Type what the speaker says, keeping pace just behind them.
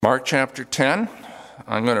Mark chapter 10,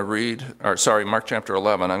 Mark chapter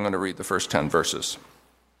 11, I'm going to read the first 10 verses.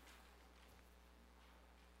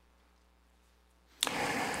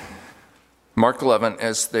 Mark 11,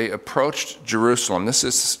 as they approached Jerusalem, this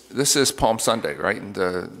is Palm Sunday, right?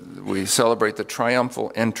 And we celebrate the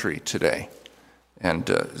triumphal entry today. And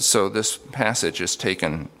so this passage is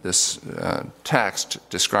taken, this text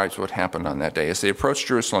describes what happened on that day. As they approached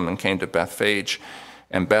Jerusalem and came to Bethphage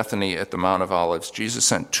and Bethany at the Mount of Olives, Jesus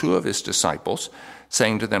sent two of his disciples,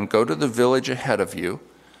 saying to them, "Go to the village ahead of you,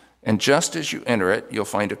 and just as you enter it, you'll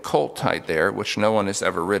find a colt tied there, which no one has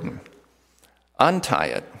ever ridden. Untie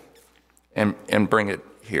it and bring it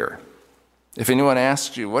here. If anyone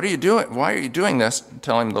asks you, 'What are you doing? Why are you doing this?'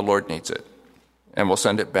 tell him the Lord needs it, and we'll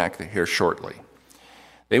send it back here shortly."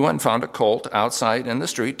 They went and found a colt outside in the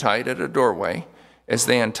street, tied at a doorway. As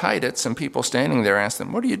they untied it, some people standing there asked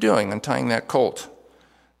them, "What are you doing untying that colt?"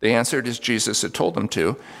 They answered as Jesus had told them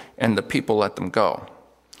to, and the people let them go.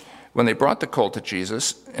 When they brought the colt to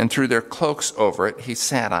Jesus and threw their cloaks over it, he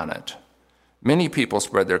sat on it. Many people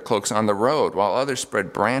spread their cloaks on the road, while others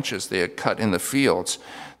spread branches they had cut in the fields.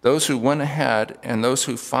 Those who went ahead and those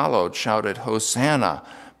who followed shouted, "Hosanna!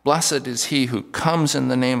 Blessed is he who comes in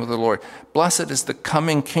the name of the Lord. Blessed is the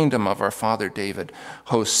coming kingdom of our father David.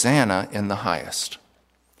 Hosanna in the highest."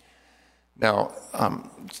 Now,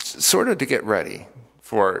 sort of to get ready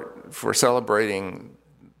for celebrating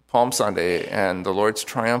Palm Sunday and the Lord's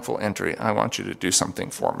triumphal entry, I want you to do something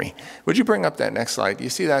for me. Would you bring up that next slide? Do you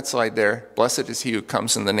see that slide there? Blessed is he who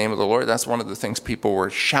comes in the name of the Lord. That's one of the things people were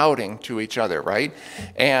shouting to each other, right?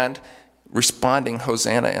 And responding,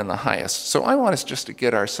 Hosanna in the highest. So I want us just to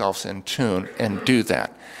get ourselves in tune and do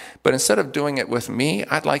that. But instead of doing it with me,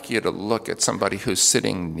 I'd like you to look at somebody who's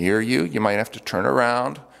sitting near you. You might have to turn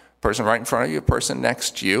around, person right in front of you, person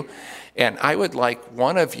next to you. And I would like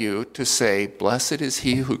one of you to say, "Blessed is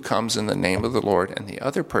he who comes in the name of the Lord," and the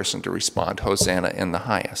other person to respond, "Hosanna in the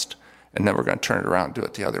highest." And then we're going to turn it around and do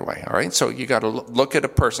it the other way, all right? So you got to look at a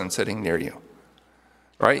person sitting near you,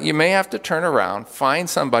 all right? You may have to turn around, find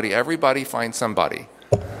somebody. Everybody find somebody.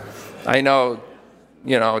 I know,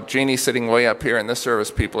 Jeannie's sitting way up here, and this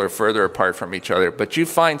service people are further apart from each other, but you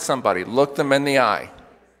find somebody. Look them in the eye,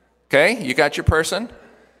 okay? You got your person?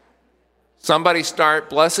 Somebody start,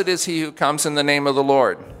 "Blessed is he who comes in the name of the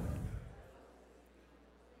Lord."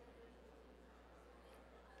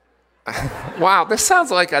 Wow, this sounds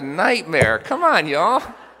like a nightmare. Come on, y'all.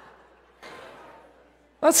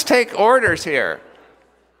 Let's take orders here.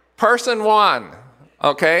 Person one,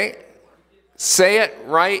 okay? Say it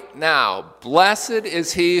right now. "Blessed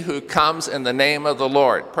is he who comes in the name of the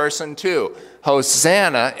Lord." Person two,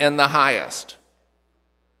 "Hosanna in the highest."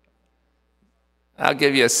 I'll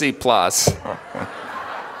give you a C+.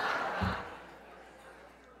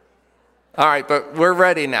 All right, but we're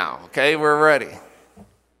ready now, okay? We're ready.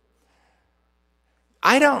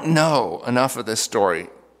 I don't know enough of this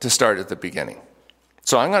story to start at the beginning.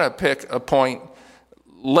 So I'm going to pick a point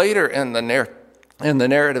later in the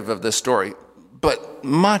narrative of this story, but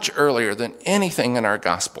much earlier than anything in our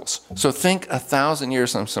Gospels. So think 1,000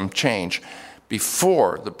 years and some change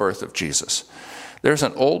before the birth of Jesus. There's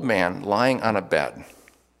an old man lying on a bed,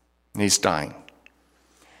 and he's dying.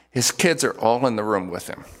 His kids are all in the room with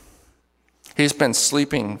him. He's been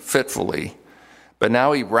sleeping fitfully, but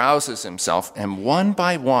now he rouses himself, and one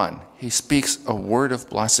by one, he speaks a word of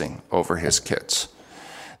blessing over his kids.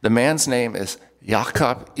 The man's name is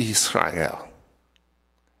Jacob Israel,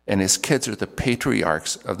 and his kids are the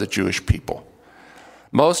patriarchs of the Jewish people.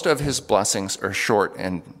 Most of his blessings are short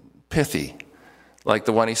and pithy, like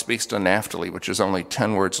the one he speaks to Naphtali, which is only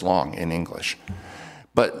 10 words long in English.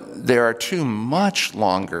 But there are two much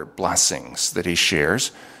longer blessings that he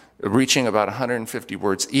shares, reaching about 150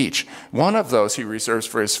 words each. One of those he reserves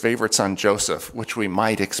for his favorite son, Joseph, which we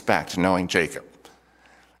might expect, knowing Jacob.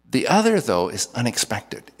 The other, though, is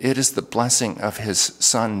unexpected. It is the blessing of his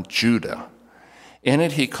son, Judah. In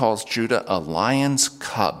it, he calls Judah a lion's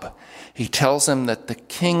cub. He tells him that the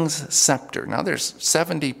king's scepter, now there's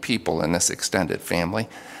 70 people in this extended family,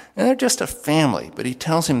 and they're just a family, but he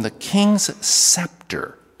tells him the king's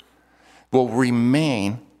scepter will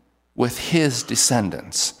remain with his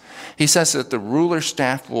descendants. He says that the ruler's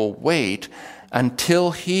staff will wait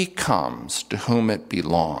until he comes to whom it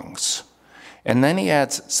belongs. And then he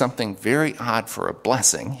adds something very odd for a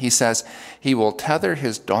blessing. He says he will tether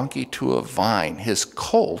his donkey to a vine, his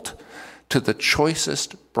colt to the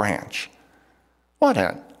choicest branch. What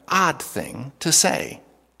an odd thing to say.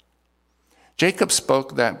 Jacob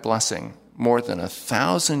spoke that blessing more than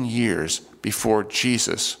 1,000 years before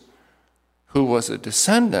Jesus, who was a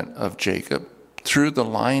descendant of Jacob through the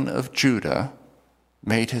line of Judah,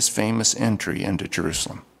 made his famous entry into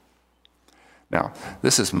Jerusalem. Now,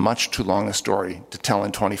 this is much too long a story to tell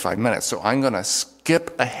in 25 minutes, so I'm going to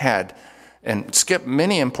skip ahead and skip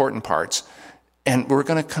many important parts, and we're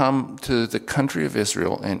going to come to the country of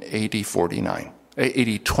Israel in AD 29.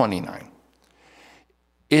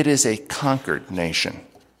 It is a conquered nation.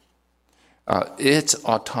 Its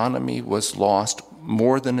autonomy was lost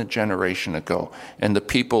more than a generation ago, and the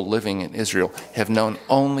people living in Israel have known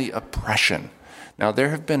only oppression. Now, there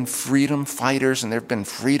have been freedom fighters and there have been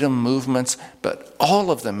freedom movements, but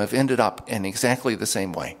all of them have ended up in exactly the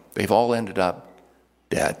same way. They've all ended up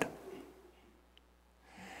dead.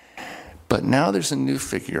 But now there's a new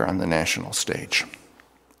figure on the national stage,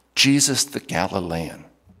 Jesus the Galilean.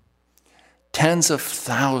 Tens of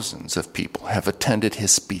thousands of people have attended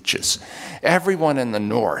his speeches. Everyone in the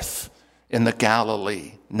north, in the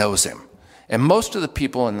Galilee, knows him. And most of the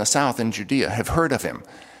people in the south, in Judea, have heard of him.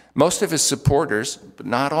 Most of his supporters, but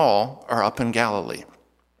not all, are up in Galilee.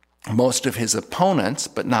 Most of his opponents,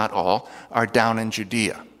 but not all, are down in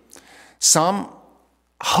Judea. Some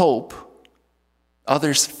hope,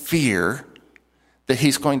 others fear that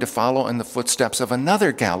he's going to follow in the footsteps of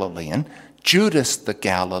another Galilean, Judas the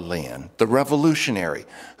Galilean, the revolutionary,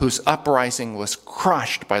 whose uprising was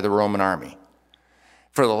crushed by the Roman army.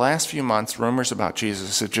 For the last few months, rumors about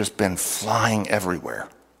Jesus have just been flying everywhere.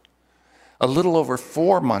 A little over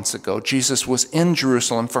 4 months ago, Jesus was in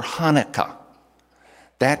Jerusalem for Hanukkah.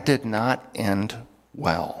 That did not end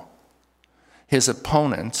well. His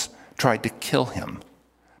opponents tried to kill him,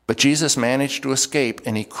 but Jesus managed to escape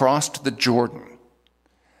and he crossed the Jordan.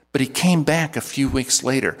 But he came back a few weeks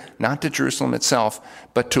later, not to Jerusalem itself,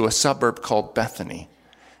 but to a suburb called Bethany.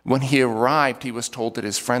 When he arrived, he was told that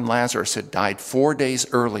his friend Lazarus had died 4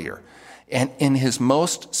 days earlier. And in his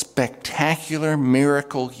most spectacular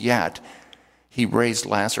miracle yet, he raised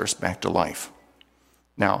Lazarus back to life.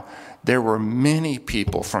 Now, there were many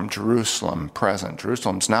people from Jerusalem present.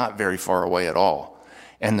 Jerusalem's not very far away at all.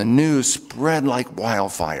 And the news spread like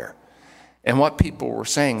wildfire. And what people were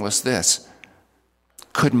saying was this: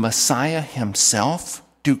 could Messiah himself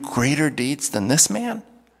do greater deeds than this man?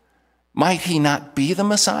 Might he not be the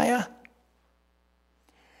Messiah?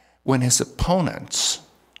 When his opponents,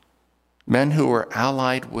 men who were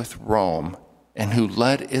allied with Rome and who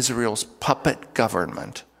led Israel's puppet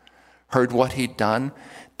government, heard what he'd done,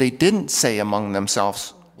 they didn't say among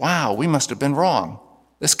themselves, "Wow, we must have been wrong.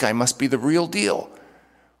 This guy must be the real deal."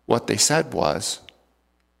 What they said was,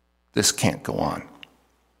 "This can't go on.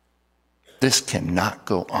 This cannot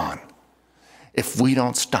go on. If we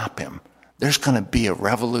don't stop him, there's going to be a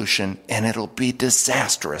revolution and it'll be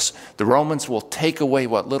disastrous. The Romans will take away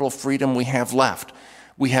what little freedom we have left.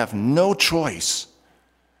 We have no choice.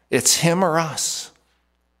 It's him or us.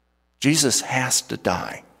 Jesus has to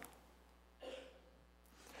die."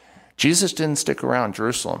 Jesus didn't stick around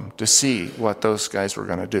Jerusalem to see what those guys were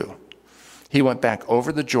going to do. He went back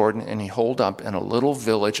over the Jordan and he holed up in a little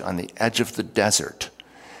village on the edge of the desert.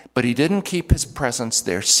 But he didn't keep his presence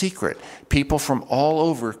there secret. People from all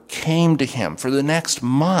over came to him for the next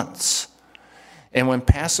months. And when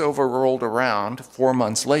Passover rolled around 4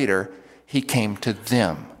 months later, he came to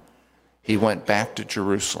them. He went back to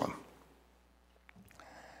Jerusalem.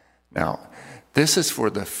 Now, this is for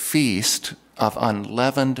the Feast of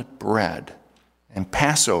Unleavened Bread. And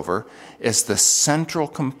Passover is the central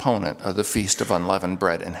component of the Feast of Unleavened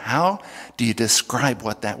Bread. And how do you describe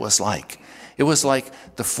what that was like? It was like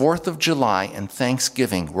the 4th of July and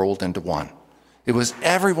Thanksgiving rolled into one. It was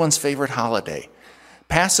everyone's favorite holiday.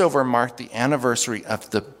 Passover marked the anniversary of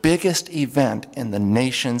the biggest event in the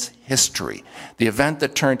nation's history, the event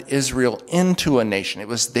that turned Israel into a nation. It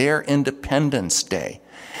was their Independence Day.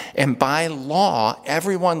 And by law,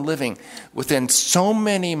 everyone living within so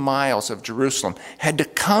many miles of Jerusalem had to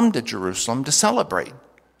come to Jerusalem to celebrate.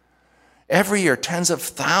 Every year, tens of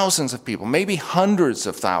thousands of people, maybe hundreds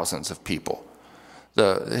of thousands of people.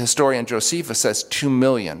 The historian Josephus says 2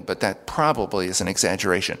 million, but that probably is an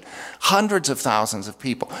exaggeration. Hundreds of thousands of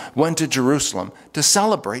people went to Jerusalem to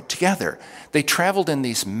celebrate together. They traveled in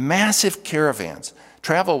these massive caravans.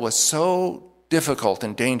 Travel was so difficult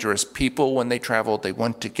and dangerous. People, when they traveled, they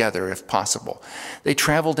went together if possible. They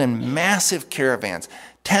traveled in massive caravans,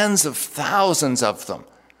 tens of thousands of them.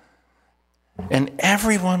 And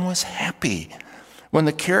everyone was happy. When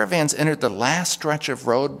the caravans entered the last stretch of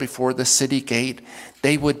road before the city gate,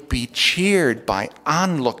 they would be cheered by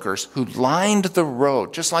onlookers who lined the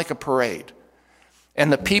road, just like a parade. And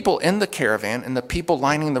the people in the caravan and the people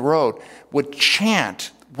lining the road would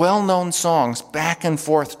chant well-known songs back and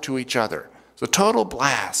forth to each other. It's a total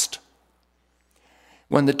blast.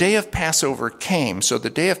 When the day of Passover came, so the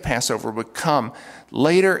day of Passover would come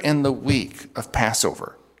later in the week of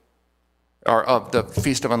Passover, or of the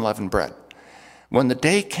Feast of Unleavened Bread. When the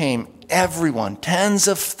day came, everyone, tens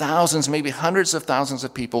of thousands, maybe hundreds of thousands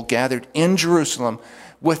of people gathered in Jerusalem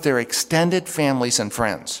with their extended families and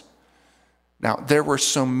friends. Now, there were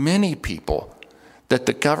so many people that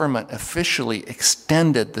the government officially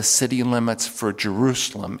extended the city limits for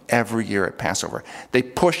Jerusalem every year at Passover. They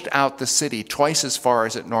pushed out the city twice as far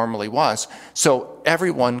as it normally was, so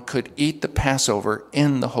everyone could eat the Passover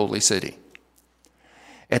in the holy city.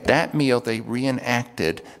 At that meal, they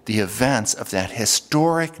reenacted the events of that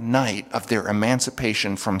historic night of their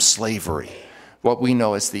emancipation from slavery, what we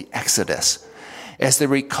know as the Exodus. As they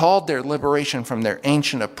recalled their liberation from their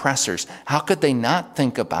ancient oppressors, how could they not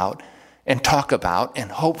think about and talk about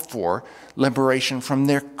and hope for liberation from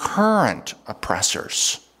their current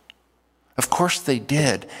oppressors? Of course they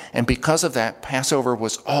did, and because of that, Passover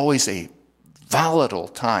was always a volatile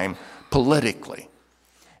time politically.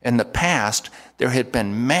 In the past, there had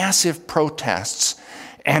been massive protests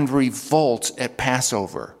and revolts at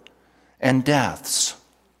Passover and deaths.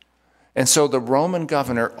 And so the Roman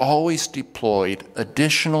governor always deployed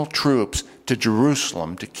additional troops to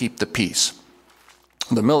Jerusalem to keep the peace.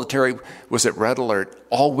 The military was at red alert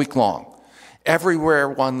all week long. Everywhere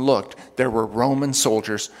one looked, there were Roman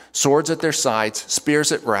soldiers, swords at their sides,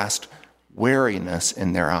 spears at rest, wariness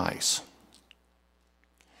in their eyes.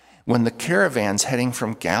 When the caravans heading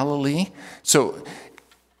from Galilee, so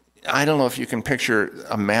I don't know if you can picture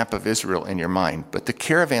a map of Israel in your mind, but the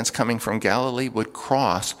caravans coming from Galilee would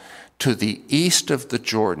cross to the east of the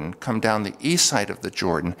Jordan, come down the east side of the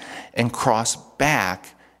Jordan, and cross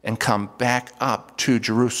back and come back up to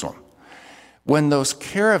Jerusalem. When those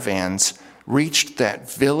caravans reached that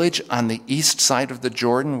village on the east side of the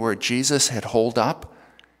Jordan where Jesus had holed up,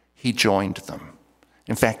 he joined them.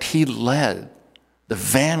 In fact, he led the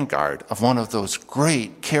vanguard of one of those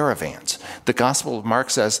great caravans. The Gospel of Mark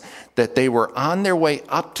says that they were on their way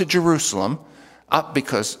up to Jerusalem, up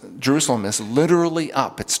because Jerusalem is literally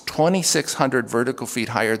up. It's 2,600 vertical feet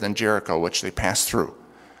higher than Jericho, which they passed through,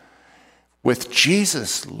 with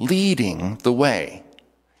Jesus leading the way.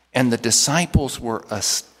 And the disciples were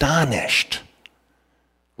astonished,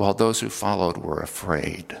 while those who followed were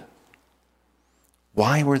afraid.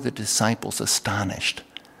 Why were the disciples astonished?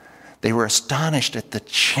 They were astonished at the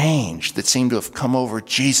change that seemed to have come over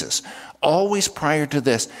Jesus. Always prior to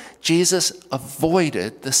this, Jesus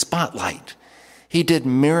avoided the spotlight. He did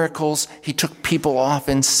miracles. He took people off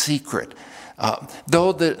in secret.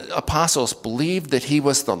 Though the apostles believed that he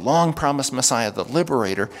was the long-promised Messiah, the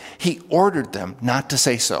liberator, he ordered them not to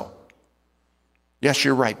say so. Yes,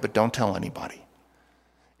 you're right, but don't tell anybody.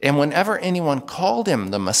 And whenever anyone called him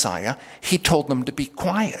the Messiah, he told them to be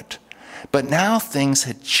quiet. But now things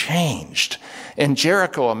had changed. In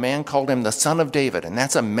Jericho, a man called him the Son of David, and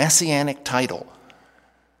that's a messianic title.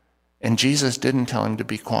 And Jesus didn't tell him to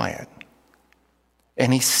be quiet.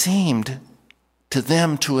 And he seemed to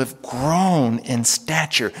them to have grown in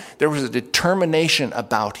stature. There was a determination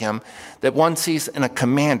about him that one sees in a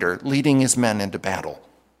commander leading his men into battle.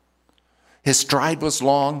 His stride was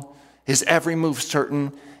long, his every move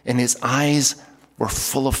certain, and his eyes were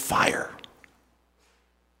full of fire.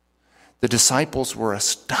 The disciples were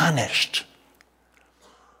astonished,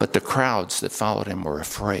 but the crowds that followed him were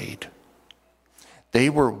afraid. They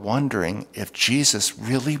were wondering if Jesus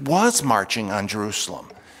really was marching on Jerusalem.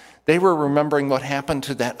 They were remembering what happened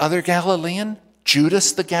to that other Galilean,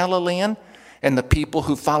 Judas the Galilean, and the people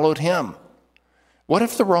who followed him. What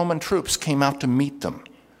if the Roman troops came out to meet them?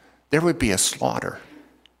 There would be a slaughter.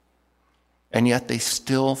 And yet they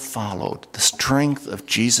still followed. The strength of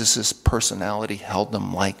Jesus' personality held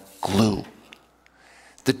them like glue.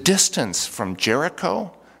 The distance from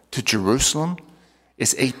Jericho to Jerusalem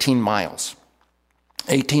is 18 miles.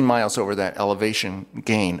 18 miles over that elevation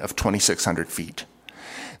gain of 2,600 feet.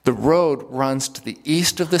 The road runs to the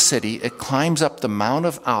east of the city. It climbs up the Mount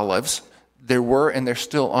of Olives. There were, and there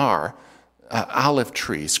still are, olive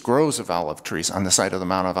trees, groves of olive trees on the side of the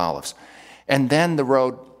Mount of Olives. And then the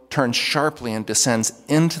road turns sharply and descends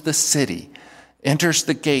into the city, enters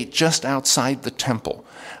the gate just outside the temple.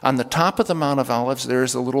 On the top of the Mount of Olives, there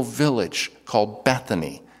is a little village called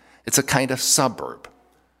Bethany. It's a kind of suburb,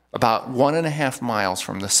 about 1.5 miles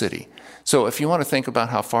from the city. So if you want to think about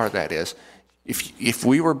how far that is, if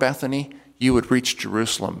we were Bethany, you would reach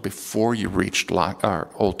Jerusalem before you reached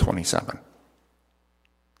Old 27.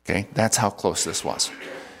 Okay, that's how close this was.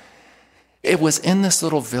 It was in this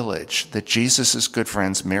little village that Jesus' good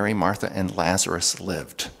friends Mary, Martha, and Lazarus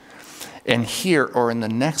lived. And here, or in the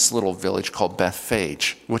next little village called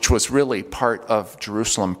Bethphage, which was really part of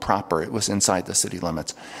Jerusalem proper, it was inside the city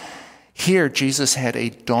limits. Here, Jesus had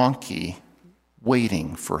a donkey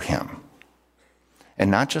waiting for him.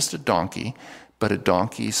 And not just a donkey, but a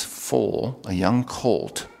donkey's foal, a young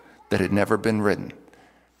colt that had never been ridden.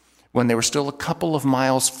 When they were still a couple of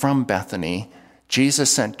miles from Bethany,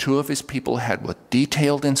 Jesus sent 2 of his people ahead with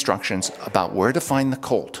detailed instructions about where to find the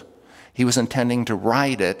colt. He was intending to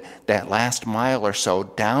ride it that last mile or so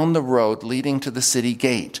down the road leading to the city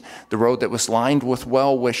gate, the road that was lined with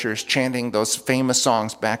well-wishers chanting those famous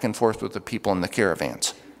songs back and forth with the people in the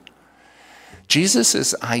caravans.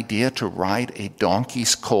 Jesus' idea to ride a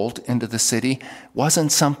donkey's colt into the city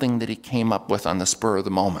wasn't something that he came up with on the spur of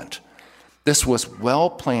the moment. This was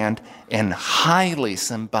well-planned and highly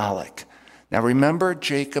symbolic. Now remember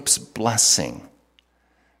Jacob's blessing.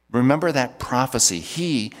 Remember that prophecy.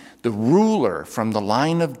 He, the ruler from the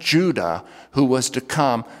line of Judah who was to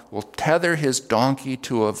come, will tether his donkey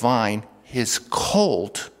to a vine, his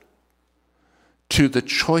colt to the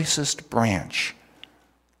choicest branch.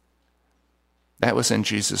 That was in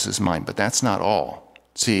Jesus' mind, but that's not all.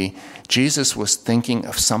 See, Jesus was thinking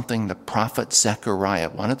of something the prophet Zechariah,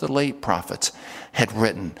 one of the late prophets, had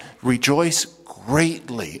written. Rejoice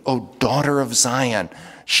greatly, O daughter of Zion.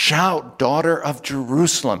 Shout, daughter of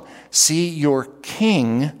Jerusalem. See, your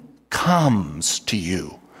king comes to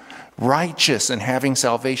you, righteous and having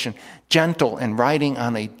salvation, gentle and riding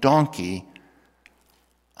on a donkey,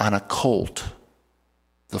 on a colt,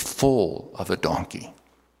 the foal of a donkey.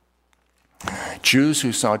 Jews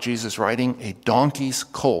who saw Jesus riding a donkey's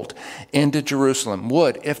colt into Jerusalem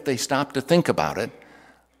would, if they stopped to think about it,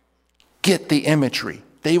 get the imagery.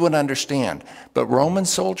 They would understand. But Roman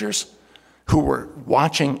soldiers who were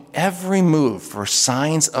watching every move for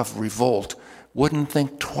signs of revolt wouldn't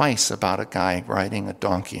think twice about a guy riding a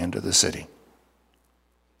donkey into the city.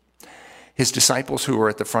 His disciples who were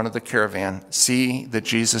at the front of the caravan see that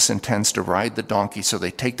Jesus intends to ride the donkey, so they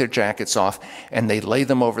take their jackets off and they lay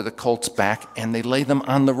them over the colt's back and they lay them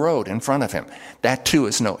on the road in front of him. That too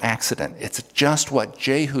is no accident. It's just what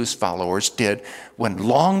Jehu's followers did when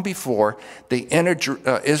long before they entered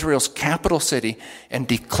Israel's capital city and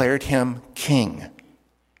declared him king.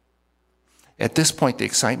 At this point, the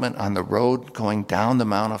excitement on the road going down the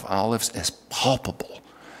Mount of Olives is palpable.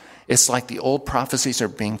 It's like the old prophecies are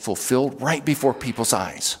being fulfilled right before people's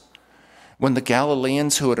eyes. When the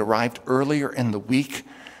Galileans who had arrived earlier in the week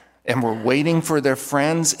and were waiting for their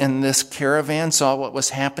friends in this caravan saw what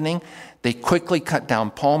was happening, they quickly cut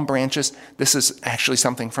down palm branches. This is actually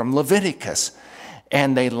something from Leviticus.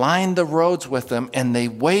 And they lined the roads with them, and they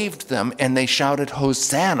waved them, and they shouted,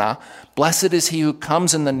 Hosanna, blessed is he who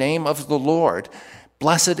comes in the name of the Lord.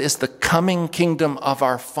 Blessed is the coming kingdom of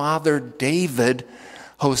our father David.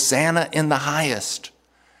 Hosanna in the highest.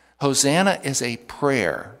 Hosanna is a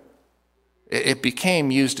prayer. It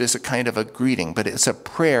became used as a kind of a greeting, but it's a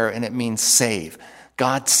prayer and it means save.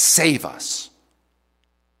 God, save us.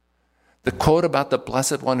 The quote about the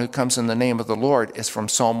blessed one who comes in the name of the Lord is from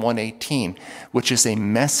Psalm 118, which is a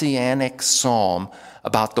messianic psalm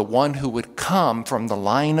about the one who would come from the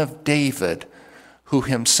line of David, who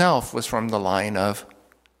himself was from the line of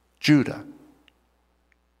Judah.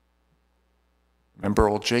 Remember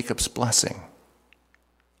old Jacob's blessing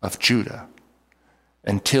of Judah,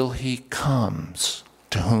 until he comes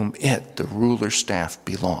to whom it, the ruler's staff,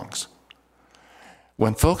 belongs.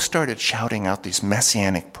 When folks started shouting out these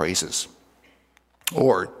messianic praises,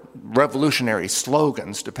 or revolutionary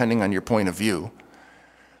slogans, depending on your point of view,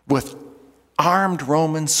 with armed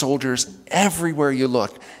Roman soldiers everywhere you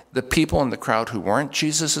looked, the people in the crowd who weren't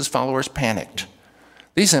Jesus' followers panicked.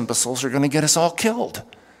 These imbeciles are going to get us all killed.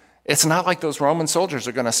 It's not like those Roman soldiers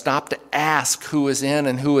are going to stop to ask who is in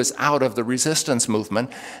and who is out of the resistance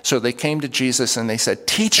movement. So they came to Jesus and they said,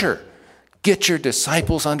 Teacher, get your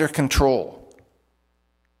disciples under control.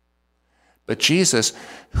 But Jesus,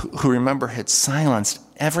 who remember had silenced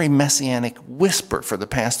every messianic whisper for the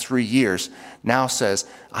past 3 years, now says,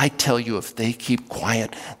 I tell you, if they keep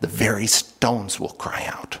quiet, the very stones will cry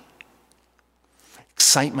out.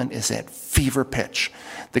 Excitement is at fever pitch.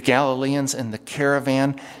 The Galileans in the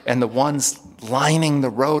caravan and the ones lining the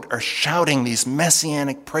road are shouting these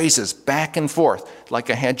messianic praises back and forth, like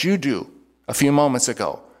I had you do a few moments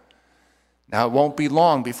ago. Now, it won't be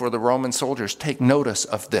long before the Roman soldiers take notice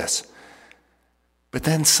of this. But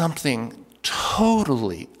then something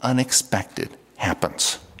totally unexpected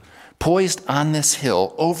happens. Poised on this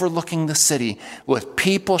hill, overlooking the city, with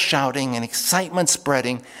people shouting and excitement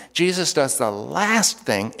spreading, Jesus does the last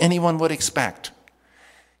thing anyone would expect.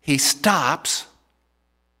 He stops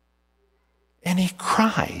and he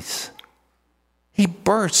cries. He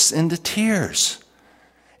bursts into tears.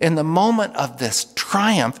 In the moment of this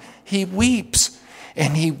triumph, he weeps.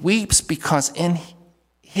 And he weeps because in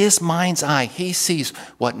his mind's eye, he sees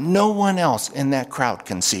what no one else in that crowd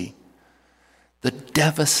can see. The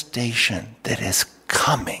devastation that is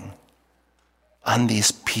coming on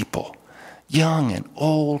these people, young and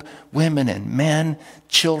old, women and men,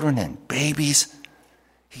 children and babies.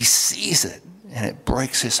 He sees it, and it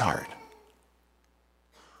breaks his heart.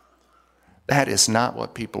 That is not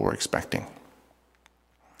what people were expecting.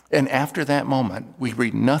 And after that moment, we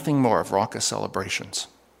read nothing more of raucous celebrations.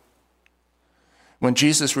 When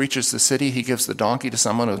Jesus reaches the city, he gives the donkey to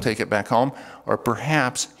someone who will take it back home, or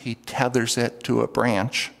perhaps he tethers it to a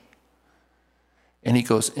branch, and he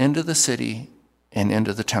goes into the city and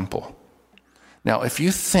into the temple. Now, if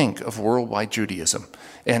you think of worldwide Judaism,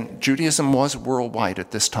 and Judaism was worldwide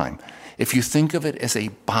at this time, if you think of it as a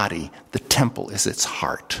body, the temple is its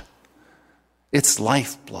heart. Its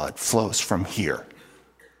lifeblood flows from here.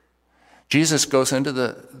 Jesus goes into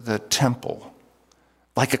the temple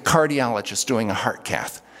like a cardiologist doing a heart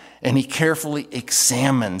cath, and he carefully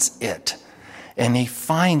examines it. And he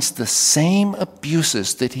finds the same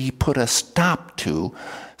abuses that he put a stop to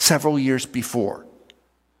several years before.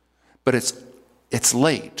 But it's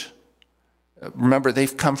late. Remember,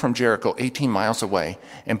 they've come from Jericho 18 miles away,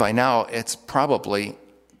 and by now it's probably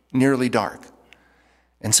nearly dark.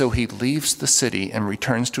 And so he leaves the city and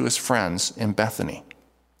returns to his friends in Bethany.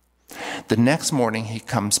 The next morning he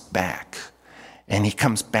comes back, and he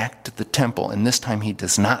comes back to the temple, and this time he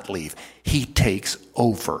does not leave. He takes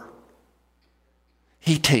over.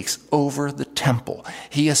 He takes over the temple.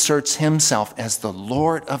 He asserts himself as the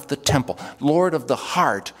Lord of the temple, Lord of the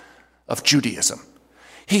heart of Judaism.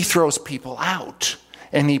 He throws people out,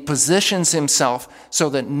 and he positions himself so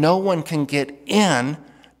that no one can get in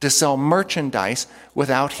to sell merchandise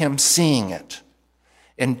without him seeing it.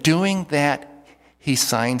 In doing that, he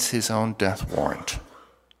signs his own death warrant.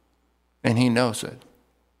 And he knows it.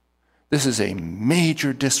 This is a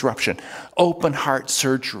major disruption, open heart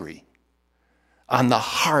surgery on the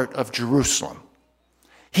heart of Jerusalem.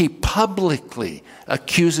 He publicly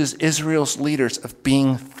accuses Israel's leaders of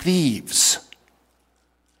being thieves.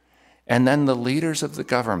 And then the leaders of the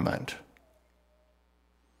government,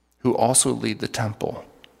 who also lead the temple,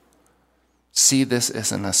 see this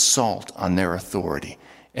as an assault on their authority,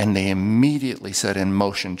 and they immediately set in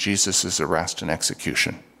motion Jesus' arrest and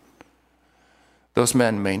execution. Those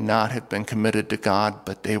men may not have been committed to God,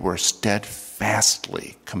 but they were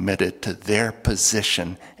steadfastly committed to their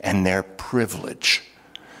position and their privilege.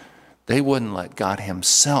 They wouldn't let God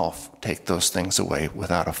himself take those things away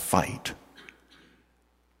without a fight.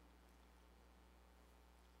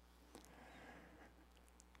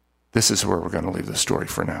 This is where we're going to leave the story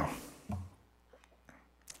for now.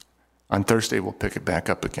 On Thursday, we'll pick it back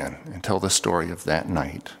up again and tell the story of that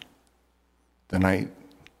night, the night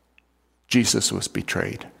Jesus was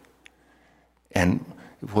betrayed. And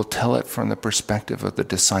we'll tell it from the perspective of the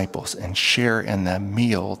disciples and share in the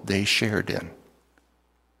meal they shared in.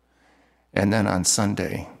 And then on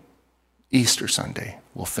Sunday, Easter Sunday,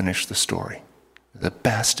 we'll finish the story. The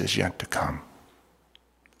best is yet to come.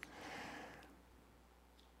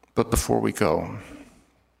 But before we go,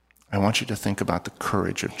 I want you to think about the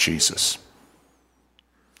courage of Jesus.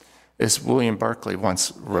 As William Barclay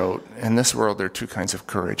once wrote, in this world there are two kinds of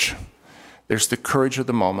courage. There's the courage of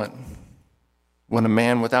the moment, when a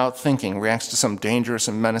man without thinking reacts to some dangerous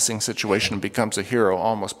and menacing situation and becomes a hero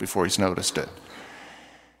almost before he's noticed it.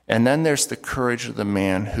 And then there's the courage of the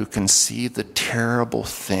man who can see the terrible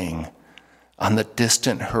thing on the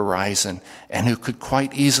distant horizon and who could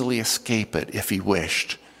quite easily escape it if he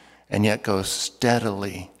wished, and yet goes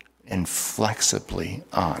steadily and flexibly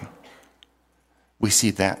on. We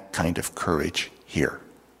see that kind of courage here.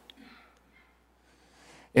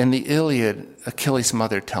 In the Iliad, Achilles'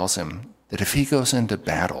 mother tells him that if he goes into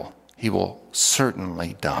battle, he will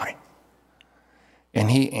certainly die. And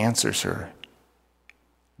he answers her,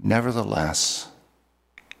 "Nevertheless,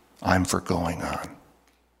 I'm for going on."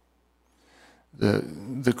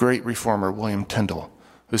 The great reformer William Tyndale,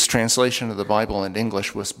 whose translation of the Bible in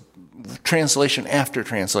English was translation after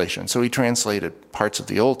translation. So he translated parts of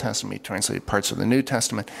the Old Testament, he translated parts of the New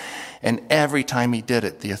Testament, and every time he did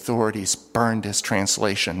it, the authorities burned his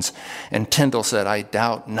translations. And Tyndale said, "I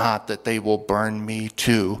doubt not that they will burn me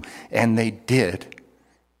too." And they did.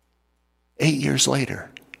 8 years later,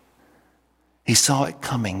 he saw it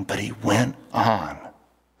coming, but he went on.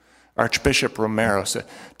 Archbishop Romero said,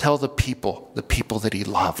 "Tell the people that he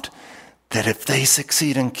loved, that if they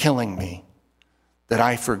succeed in killing me, that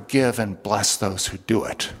I forgive and bless those who do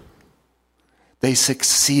it." They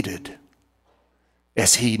succeeded,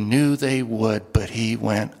 as he knew they would, but he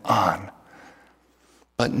went on.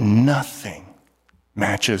 But nothing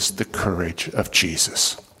matches the courage of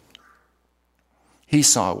Jesus. He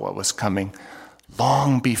saw what was coming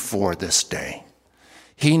long before this day.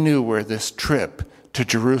 He knew where this trip to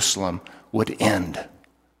Jerusalem would end,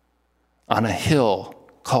 on a hill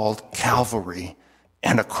called Calvary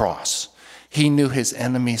and a cross. He knew his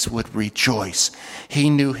enemies would rejoice. He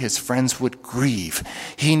knew his friends would grieve.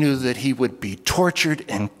 He knew that he would be tortured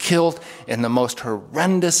and killed in the most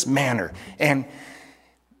horrendous manner. And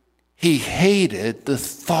he hated the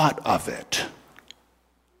thought of it.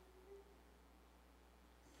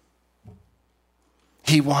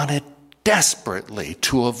 He wanted desperately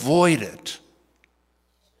to avoid it.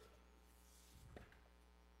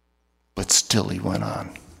 But still he went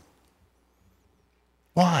on.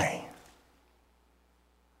 Why?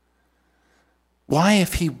 Why,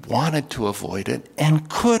 if he wanted to avoid it and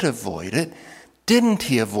could avoid it, didn't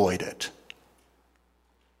he avoid it?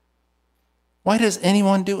 Why does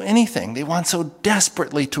anyone do anything they want so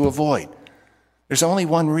desperately to avoid? There's only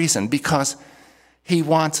one reason: because he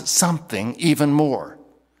wants something even more.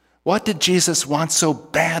 What did Jesus want so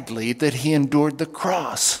badly that he endured the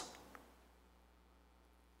cross?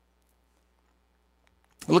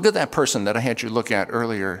 Look at that person that I had you look at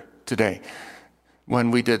earlier today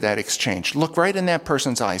when we did that exchange. Look right in that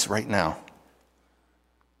person's eyes right now.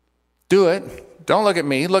 Do it. Don't look at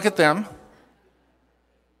me. Look at them.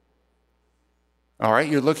 All right,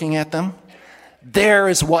 you're looking at them. There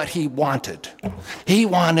is what he wanted. He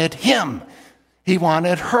wanted him. He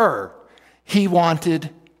wanted her. He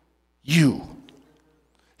wanted you.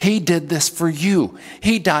 He did this for you.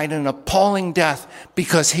 He died an appalling death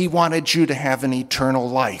because he wanted you to have an eternal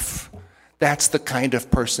life. That's the kind of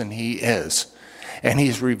person he is. And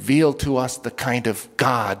he's revealed to us the kind of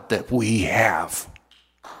God that we have.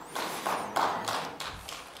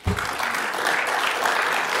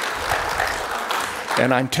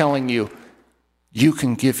 And I'm telling you, you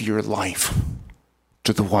can give your life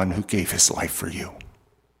to the one who gave his life for you.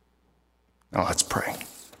 Now let's pray.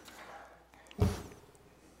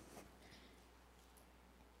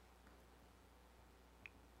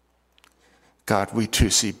 God, we too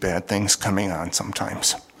see bad things coming on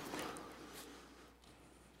sometimes.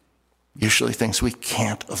 Usually things we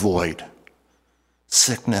can't avoid.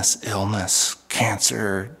 Sickness, illness,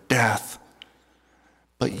 cancer, death.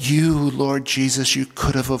 But you, Lord Jesus, you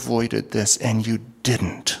could have avoided this, and you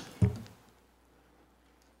didn't.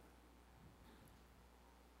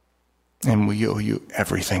 And we owe you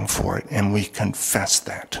everything for it, and we confess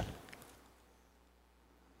that.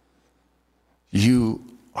 You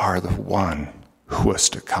are the one who was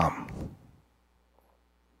to come,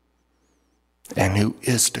 and who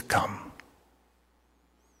is to come.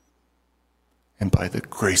 And by the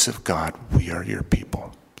grace of God, we are your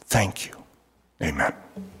people. Thank you. Amen.